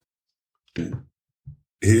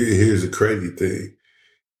here's the crazy thing.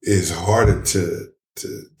 It's harder to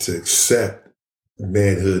accept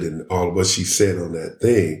manhood and all of what she said on that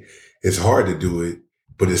thing. It's hard to do it,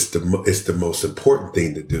 but it's the most important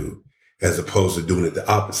thing to do, as opposed to doing it the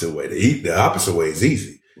opposite way. The opposite way is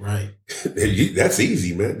easy. Right. That's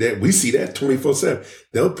easy, man. We see that 24/7.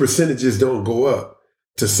 Those percentages don't go up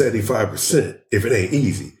to 75% if it ain't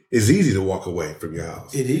easy. It's easy to walk away from your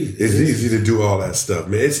house. It is. It's easy to do all that stuff,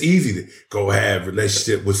 man. It's easy to go have a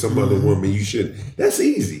relationship with some other woman you shouldn't. That's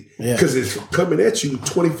easy because it's coming at you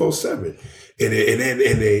 24/7.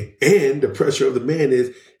 And the pressure of the man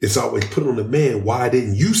is it's always put on the man. Why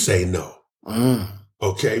didn't you say no?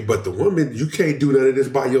 Okay, but the woman, you can't do none of this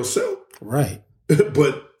by yourself. Right.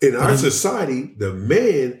 But in our society, the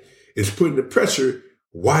man is putting the pressure.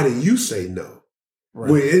 Why didn't you say no?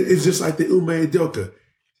 Right. When it's just like the Ume Adoka.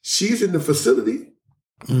 She's in the facility.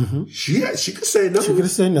 Mm-hmm. She could say no. She could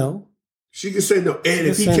say no. She could say no. And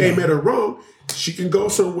if he came at her wrong, she can go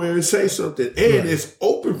somewhere and say something. And it's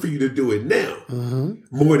open for you to do it now.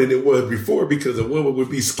 More than it was before, because a woman would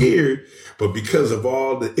be scared. But because of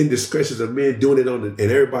all the indiscretions of men doing it and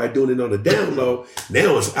everybody doing it on the down low,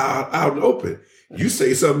 now it's out and open. You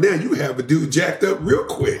say something now, you have a dude jacked up real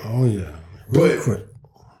quick. Oh, yeah. Real quick.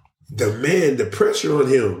 The man, the pressure on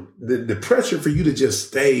him, the pressure for you to just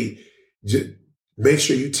stay, just make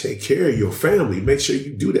sure you take care of your family, make sure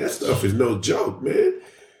you do that stuff is no joke, man.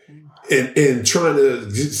 And trying to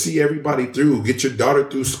see everybody through, get your daughter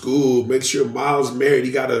through school, make sure Miles married,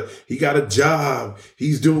 he got a job,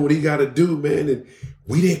 he's doing what he got to do, man. And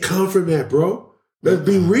we didn't come from that, bro. Let's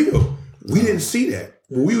be real. We didn't see that.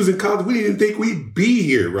 When we was in college, we didn't think we'd be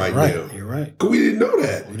here right now. You're right. Because we didn't know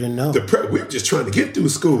that. We didn't know. We were just trying to get through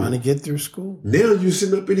school. Now you're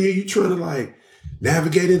sitting up in here, you're trying to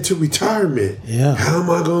navigate into retirement. Yeah. How am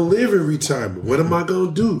I going to live in retirement? What am I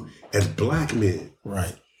going to do as black men?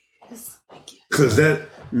 Right. Because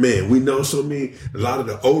we know a lot of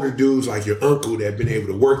the older dudes like your uncle that have been able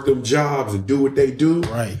to work them jobs and do what they do.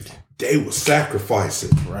 Right. They were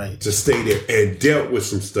sacrificing to stay there and dealt with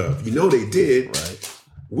some stuff. You know they did. Right.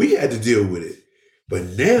 We had to deal with it. But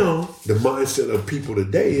now the mindset of people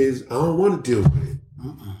today is, I don't want to deal with it.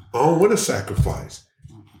 I don't want to sacrifice.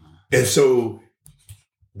 And so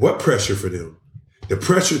what pressure for them? The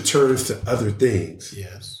pressure turns to other things.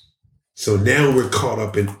 Yes. So now we're caught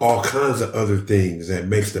up in all kinds of other things that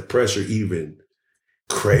makes the pressure even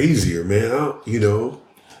crazier, man.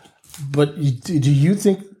 But do you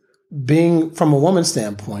think, being from a woman's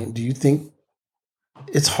standpoint, do you think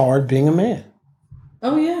it's hard being a man?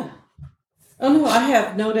 Oh, yeah. Oh, no, I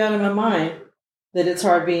have no doubt in my mind that it's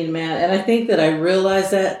hard being a man. And I think that I realize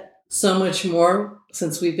that so much more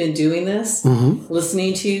since we've been doing this,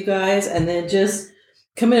 listening to you guys, and then just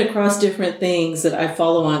coming across different things that I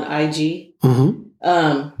follow on IG.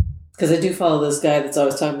 Because I do follow this guy that's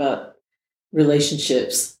always talking about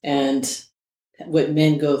relationships and what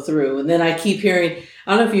men go through. And then I keep hearing,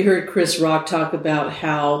 I don't know if you heard Chris Rock talk about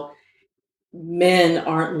how men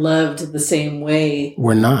aren't loved the same way.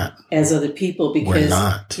 We're not. As other people, because we're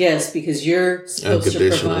not. Yes, because you're supposed to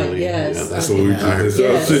provide. Yes. Yeah, that's what we do.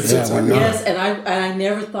 Yes, and I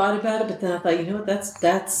never thought about it, but then I thought, you know what, that's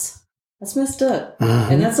messed up.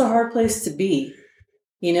 And that's a hard place to be.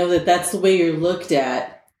 You know, that's the way you're looked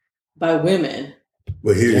at by women.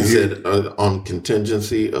 But he said on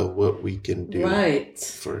contingency of what we can do. Right.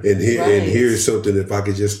 And here's something, if I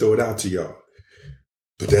could just throw it out to y'all.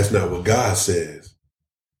 But that's not what God says.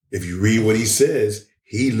 If you read what he says,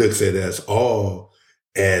 he looks at us all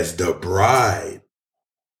as the bride.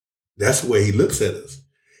 That's the way he looks at us.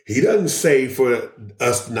 He doesn't say for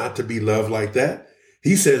us not to be loved like that.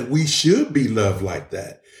 He says we should be loved like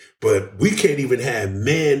that. But we can't even have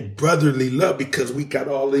man brotherly love because we got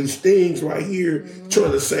all these things right here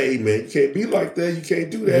trying to say, man, you can't be like that. You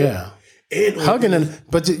can't do that. Yeah. And hugging him,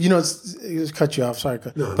 but it's cut you off. Sorry.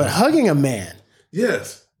 Hugging a man.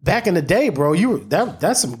 Yes. Back in the day, bro,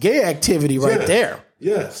 that's some gay activity right there.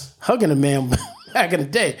 Yes. Hugging a man back in the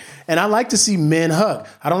day. And I like to see men hug.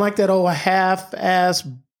 I don't like that old half-ass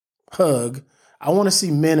hug. I want to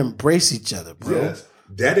see men embrace each other, bro. Yes.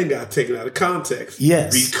 That ain't got taken out of context.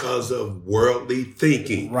 Yes. Because of worldly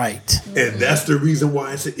thinking. Right. And that's the reason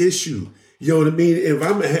why it's an issue. You know what I mean? If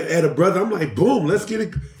I'm at a brother, I'm like, boom, let's get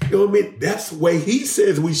it. You know what I mean? That's the way he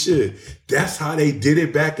says we should. That's how they did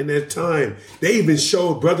it back in that time. They even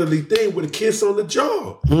showed brotherly thing with a kiss on the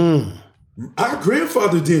jaw. Our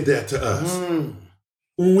grandfather did that to us.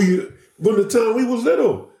 When the time we was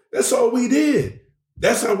little. That's all we did.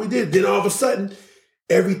 That's how we did. Then all of a sudden,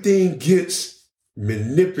 everything gets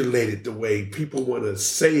manipulated the way people want to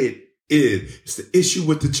say it is. It's the issue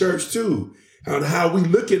with the church too. On how we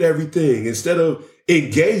look at everything. Instead of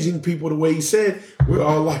engaging people the way he said, we're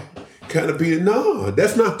all like kind of being, no,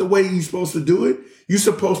 that's not the way you're supposed to do it. You're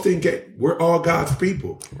supposed to engage. We're all God's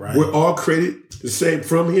people. Right. We're all created the same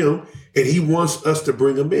from him. And he wants us to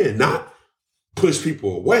bring them in, not push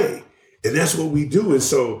people away. And that's what we do. And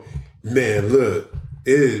so, man, look,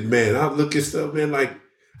 I look at stuff, man, like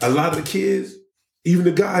a lot of the kids, even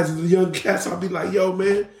the guys, the young cats, I'll be like, yo,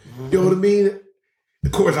 man, you know what I mean?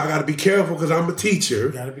 Of course, I got to be careful because I'm a teacher.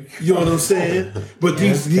 You know what I'm saying? But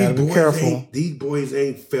these boys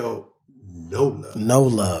ain't felt no love. No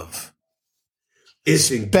love.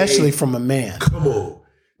 It's especially engaged. From a man. Come on,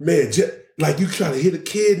 man. Just, like you try to hit a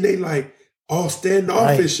kid and they like all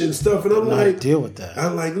standoffish and stuff. And I'm like, deal with that.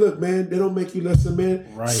 I'm like, look, man, they don't make you less a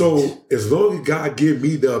man. Right. So as long as God give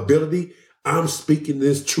me the ability, I'm speaking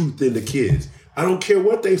this truth in the kids. I don't care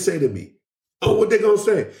what they say to me. Oh, what they gonna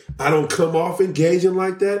say? I don't come off engaging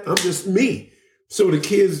like that. I'm just me. So the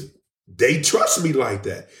kids, they trust me like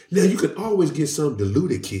that. Now you can always get some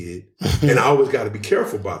deluded kid, and I always got to be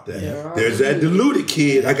careful about that. Yeah. There's that deluded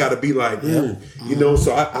kid. I got to be like, you know.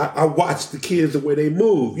 So I watch the kids the way they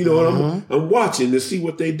move. You know, I'm watching to see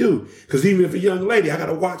what they do. Because even if a young lady, I got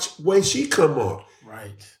to watch the way she come off.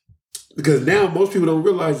 Right. Because now most people don't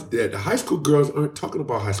realize that the high school girls aren't talking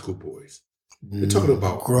about high school boys. They're talking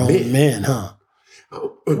about grown men, huh?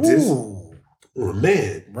 Or a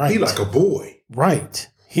man. Right. He like a boy. Right.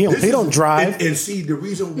 He don't drive. And see, the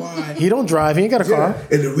reason why... he don't drive. He ain't got a car.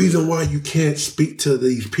 And the reason why you can't speak to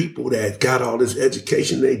these people that got all this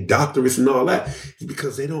education, they doctorates and all that, is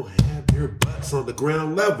because they don't have their butts on the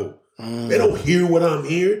ground level. They don't hear what I'm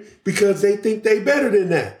hearing because they think they better than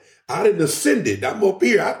that. I didn't ascend it. I'm up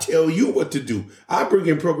here. I tell you what to do. I bring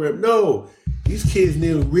in program. No, these kids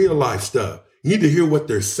need real life stuff. You need to hear what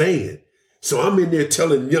they're saying. So I'm in there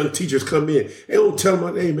telling young teachers come in. They don't tell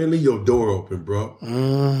them, hey, man, leave your door open, bro.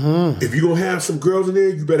 If you're going to have some girls in there,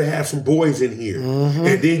 you better have some boys in here.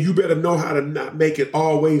 And then you better know how to not make it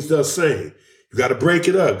always the same. You got to break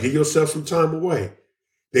it up. Give yourself some time away.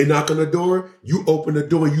 They knock on the door. You open the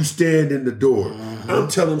door. You stand in the door. I'm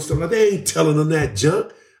telling them stuff like they ain't telling them that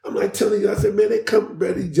junk. I'm like telling you, I said, man, they come,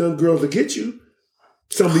 man, these young girls will get you.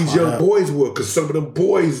 Some of these young boys will, because some of them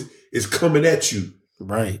boys is coming at you.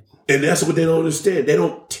 Right. And that's what they don't understand. They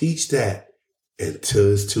don't teach that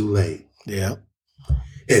until it's too late. Yeah.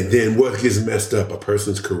 And then what gets messed up? A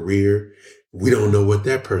person's career. We don't know what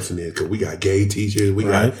that person is because we got gay teachers. We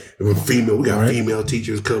got female. We got female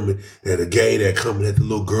teachers coming that are gay that coming at the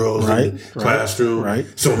little girls in the classroom. Right.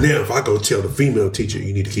 So now, if I go tell the female teacher,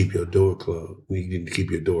 you need to keep your door closed. You need to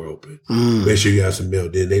keep your door open. Make sure you have some male.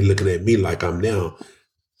 Then they looking at me like I'm now,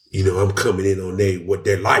 I'm coming in on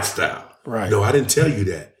their lifestyle. Right. No, I didn't tell you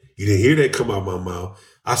that. You didn't hear that come out my mouth.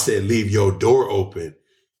 I said, leave your door open.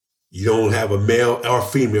 You don't have a male or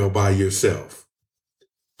female by yourself.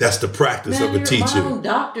 That's the practice of a teacher. My own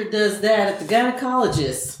doctor does that at the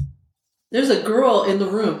gynecologist. There's a girl in the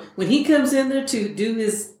room. When he comes in there to do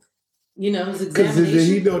his, his examination. Because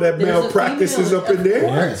he know that malpractice is up in there.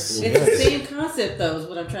 Yes. It's the same concept, though, is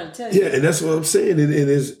what I'm trying to tell you. Yeah, and that's what I'm saying. And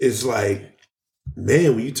it's like,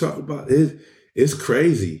 man, when you talk about it, it's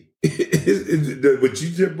crazy. But you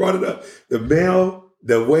just brought it up.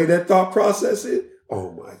 The way that thought process is,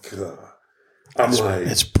 oh my God.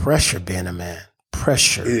 It's pressure being a man.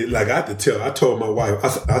 Pressure. Like I told my wife,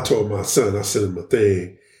 I told my son, I sent him a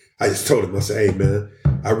thing. I just told him, I said, hey man,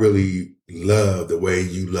 I really love the way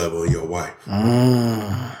you love on your wife.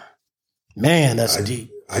 Man, that's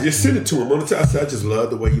deep. I just sent it to him on the time. I said, I just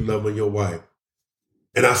love the way you love on your wife.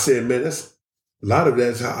 And I said, man, a lot of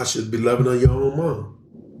that's how I should be loving on your own mom.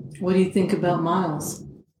 What do you think about Miles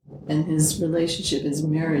and his relationship, his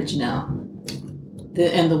marriage now,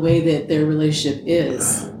 and the way that their relationship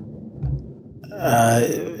is?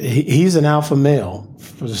 He's an alpha male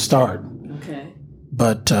for the start. Okay.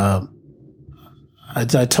 But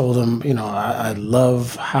I told him, I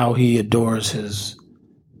love how he adores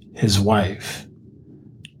his wife.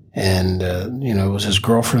 And, it was his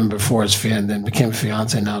girlfriend before then became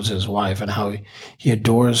fiance, now it's his wife, and how he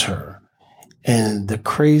adores her. And the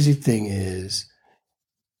crazy thing is,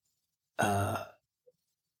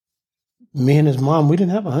 me and his mom, we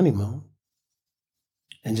didn't have a honeymoon.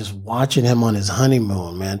 And just watching him on his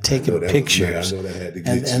honeymoon, man, taking pictures,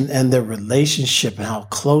 and their relationship and how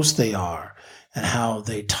close they are and how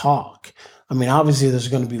they talk. I mean, obviously there's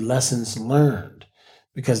going to be lessons learned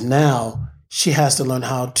because now she has to learn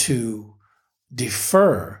how to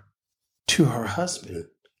defer to her husband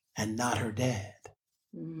and not her dad.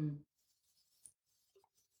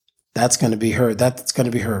 That's going to be her. That's going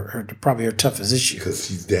to be her probably her toughest issue. Because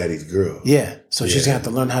she's daddy's girl. Yeah. So she's going to have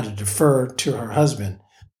to learn how to defer to her husband.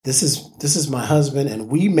 This is my husband, and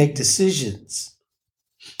we make decisions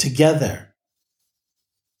together.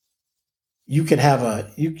 You can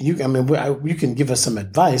have you can give us some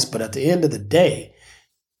advice, but at the end of the day,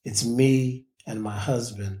 it's me and my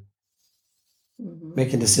husband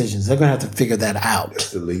making decisions. They're going to have to figure that out.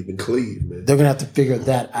 That's the leap and cleave, man. They're going to have to figure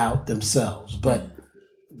that out themselves. But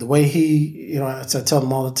the way he, I tell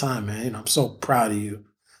them all the time, man, I'm so proud of you.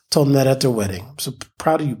 Told them that at their wedding. I'm so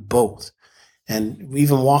proud of you both. And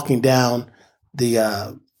even walking down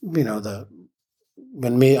because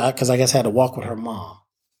I guess I had to walk with her mom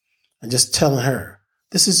and just telling her,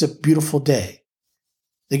 this is a beautiful day.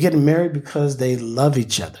 They're getting married because they love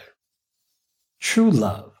each other. True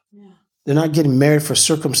love. Yeah. They're not getting married for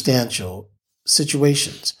circumstantial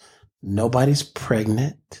situations. Nobody's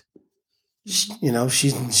pregnant.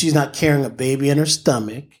 She's not carrying a baby in her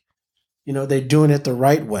stomach. They're doing it the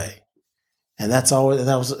right way. And that's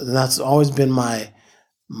always been my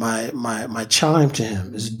chime to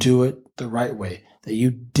him is do it the right way. That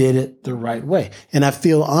you did it the right way. And I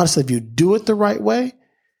feel honestly, if you do it the right way,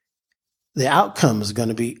 the outcome is going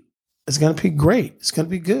to be great. It's going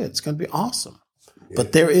to be good. It's going to be awesome. Yeah.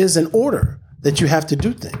 But there is an order that you have to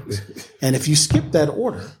do things. And if you skip that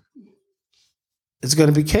order, it's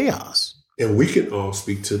going to be chaos. And we can all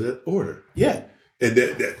speak to the order. Yeah. And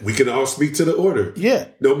that we can all speak to the order. Yeah.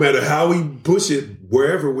 No matter how we push it,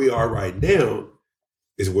 wherever we are right now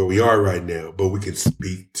is where we are right now. But we can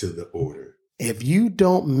speak to the order. If you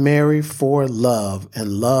don't marry for love and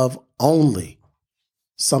love only,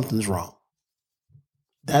 something's wrong.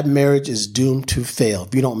 That marriage is doomed to fail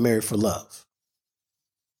if you don't marry for love.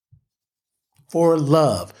 For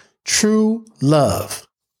love. True love.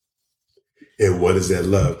 And what is that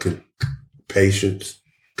love? Patience,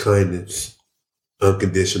 kindness,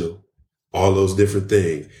 unconditional, all those different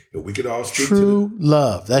things. And we could all speak true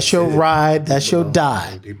love. That's your ride. That's your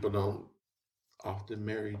die. People don't often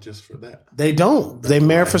marry just for that. They don't. They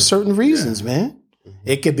marry for certain reasons, man. Mm-hmm.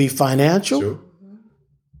 It could be financial. Sure.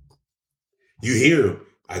 You hear them.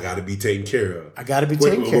 I got to be taken care of. I got to be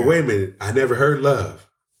taken care of. Wait a minute. I never heard love.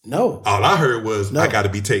 No. All I heard was I got to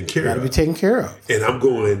be taken care of. Got to be taken care of. And I'm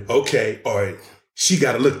going, okay, all right. She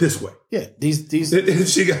got to look this way. Yeah, these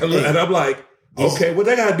she got to look, and I'm like, okay, what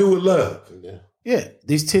they got to do with love? Yeah,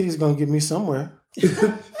 these titties gonna get me somewhere.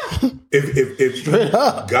 if straight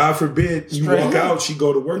up, God forbid, you walk out, she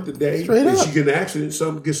go to work today, straight and up. she get in an accident,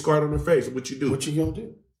 something gets scarred on her face. What you do? What you gonna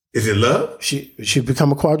do? Is it love? She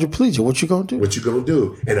become a quadriplegic. What you gonna do? What you gonna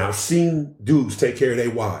do? And I've seen dudes take care of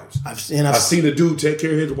their wives. I've seen a dude take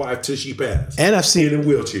care of his wife till she passed. And I've seen in a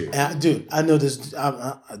wheelchair. Dude, I know this.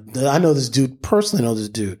 I know this dude personally. Know this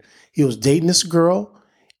dude. He was dating this girl,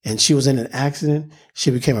 and she was in an accident.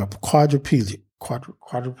 She became a quadriplegic.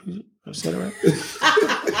 Quadriplegic. I said it right.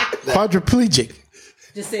 Quadriplegic.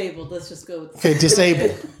 Disabled. Let's just go with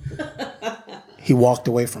disabled. He walked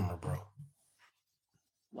away from her, bro.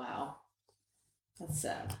 Wow. That's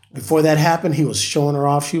sad. Before that happened, he was showing her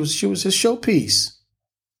off. She was his showpiece.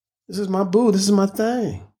 This is my boo. This is my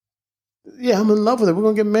thing. Yeah, I'm in love with her. We're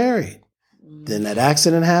going to get married. Then that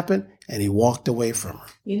accident happened, and he walked away from her.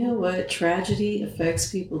 You know what? Tragedy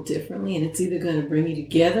affects people differently, and it's either going to bring you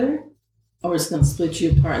together or it's going to split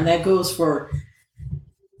you apart. And that goes for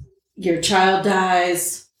your child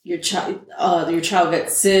dies, your child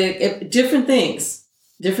gets sick, different things.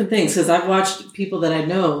 Because I've watched people that I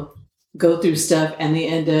know go through stuff, and they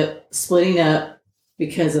end up splitting up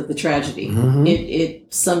because of the tragedy. Mm-hmm.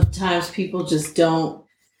 It sometimes people just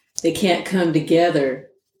they can't come together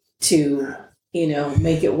to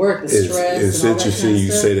make it work. The stress. It's interesting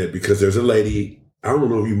you say that, because there's a lady, I don't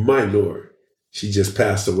know if you might know her. She just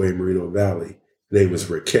passed away in Moreno Valley. Her name was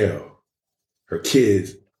Raquel. Her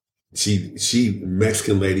kids, she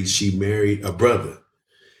Mexican lady, she married a brother.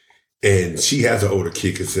 And she has an older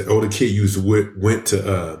kid, because the older kid went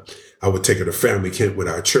to, I would take her to family camp with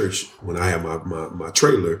our church when I had my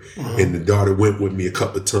trailer. Mm-hmm. And the daughter went with me a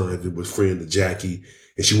couple of times and was friend to Jackie.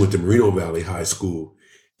 And she went to Moreno Valley High School.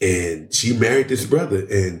 And she married this brother,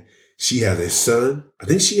 and she has a son. I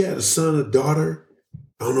think she had a son, a daughter.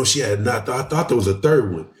 I don't know. She had not. I thought there was a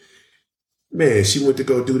third one. Man, she went to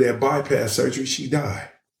go do that bypass surgery. She died.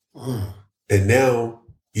 Mm. And now,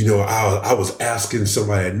 I was asking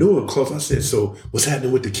somebody I knew him close. I said, so what's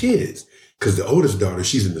happening with the kids? Because the oldest daughter,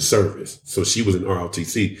 she's in the service. So she was in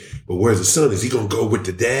ROTC. But where's the son? Is he going to go with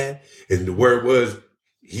the dad? And the word was,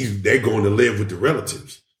 they're going to live with the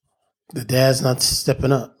relatives. The dad's not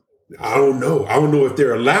stepping up. I don't know. I don't know if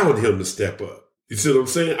they're allowing him to step up. You see what I'm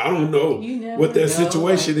saying? I don't know what that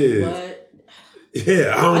situation is.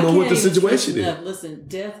 Yeah, I don't know what the situation is. Listen,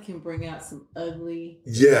 death can bring out some ugly.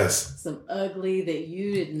 Yes. Some ugly that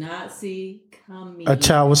you did not see coming. A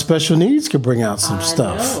child with special needs could bring out some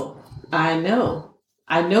stuff. I know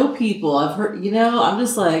people. I've heard, I'm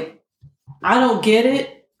just like, I don't get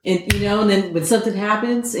it. And, and then when something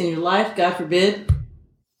happens in your life, God forbid,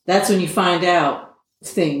 that's when you find out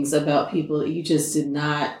things about people that you just did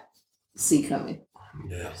not see coming.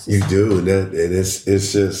 Yes. You do. And it's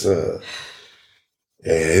just,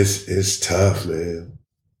 it's tough, man.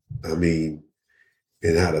 I mean,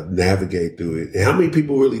 and how to navigate through it. And how many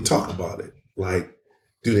people really talk about it? Like,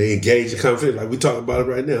 do they engage in conversation? Like we talk about it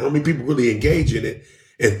right now. How many people really engage in it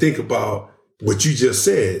and think about what you just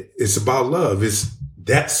said? It's about love.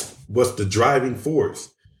 That's what's the driving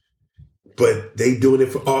force. But they doing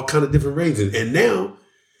it for all kinds of different reasons. And now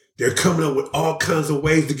they're coming up with all kinds of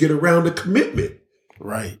ways to get around the commitment.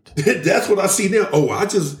 Right. That's what I see now. Oh, I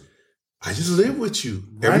just live with you.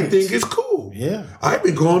 Right. Everything is cool. Yeah. I've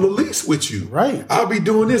been going to lease with you. Right. I'll be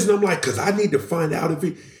doing this. And I'm like, because I need to find out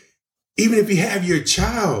even if you have your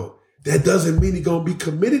child, that doesn't mean he's going to be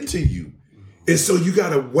committed to you. And so you got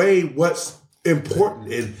to weigh what's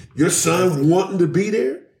important. And your son wanting to be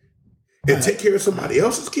there and take care of somebody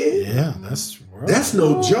else's kid. Yeah, that's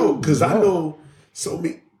no joke. Because I know so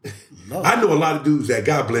many. I know a lot of dudes that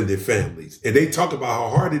got blended families, and they talk about how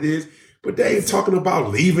hard it is, but they ain't talking about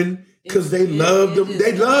leaving because they love them.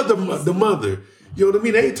 They love the mother. You know what I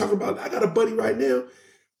mean? They ain't talking about. I got a buddy right now.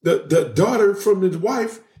 The daughter from his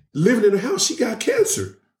wife living in the house. She got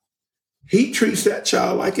cancer. He treats that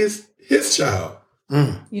child like it's his child.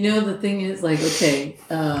 Mm. The thing is, like, okay,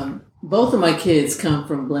 both of my kids come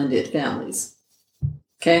from blended families.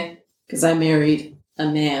 Okay, because I married a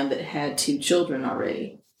man that had 2 children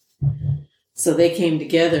already. So they came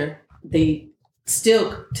together. They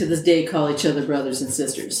still, to this day, call each other brothers and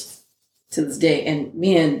sisters. To this day. And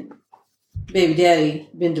me and baby daddy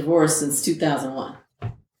been divorced since 2001.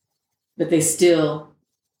 But they still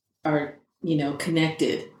are,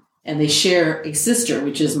 connected. And they share a sister,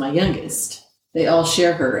 which is my youngest. They all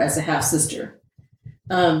share her as a half-sister.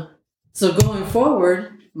 So going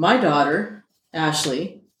forward, my daughter,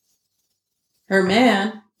 Ashley, her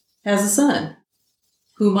man has a son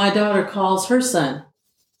who my daughter calls her son.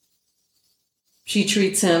 She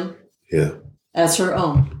treats him as her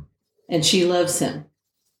own, and she loves him.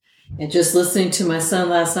 And just listening to my son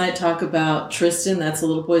last night talk about Tristan, that's the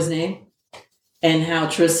little boy's name, and how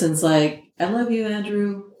Tristan's like, I love you,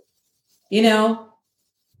 Andrew.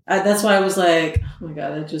 That's why I was like, oh my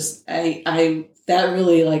God, that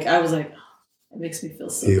really, like, I was like, oh, it makes me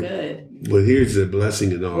feel so good. But here's the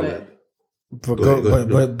blessing in all that.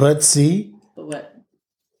 But see, but what?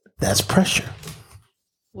 That's pressure.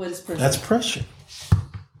 What is pressure? That's pressure.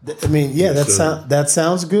 I mean, yeah, that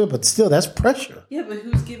sounds good, but still, that's pressure. Yeah, but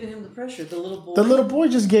who's giving him the pressure? The little boy? The little boy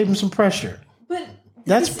just gave him some pressure. But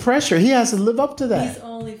that's pressure. He has to live up to that. He's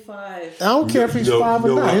only 5. I don't care if he's 5 or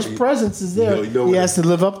not. His presence is there. He has to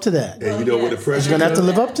live up to that. And where the pressure he's going to have to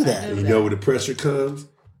live up to that. And where the pressure comes?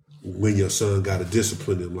 When your son got to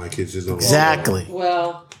discipline him like it's his own. Exactly.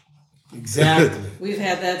 Well, exactly. We've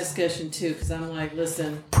had that discussion too, because I'm like,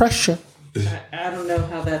 listen. Pressure. I don't know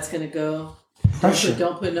how that's going to go. Pressure.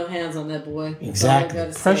 Don't put no hands on that boy.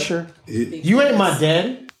 Exactly. Pressure. You ain't my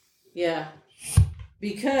daddy. Yeah.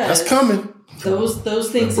 Because that's coming.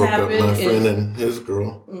 Those things happen. My friend and his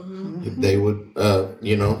girl, if they would,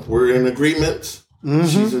 we're in agreements. Mm-hmm.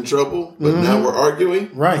 She's in trouble, but now we're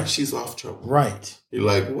arguing. Right. She's off trouble. Right. You're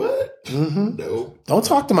like, what? Mm-hmm. No. Don't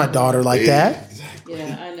talk to my daughter like that. Exactly.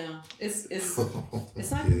 Yeah, I know. It's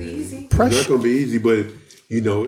not going to be easy. Pressure. It's not going to be easy, but,